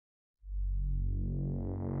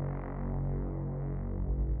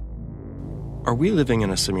Are we living in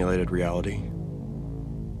a simulated reality?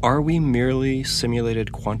 Are we merely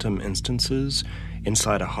simulated quantum instances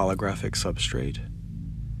inside a holographic substrate?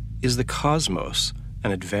 Is the cosmos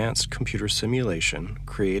an advanced computer simulation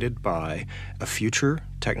created by a future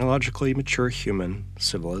technologically mature human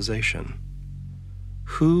civilization?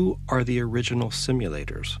 Who are the original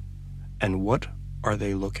simulators, and what are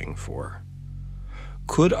they looking for?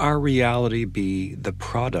 Could our reality be the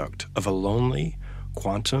product of a lonely,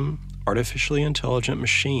 quantum, artificially intelligent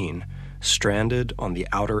machine stranded on the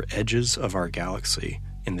outer edges of our galaxy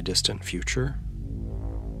in the distant future?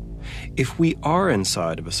 If we are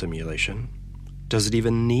inside of a simulation, does it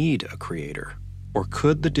even need a creator? Or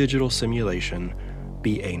could the digital simulation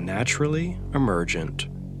be a naturally emergent,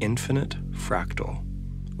 infinite fractal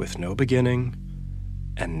with no beginning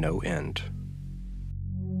and no end?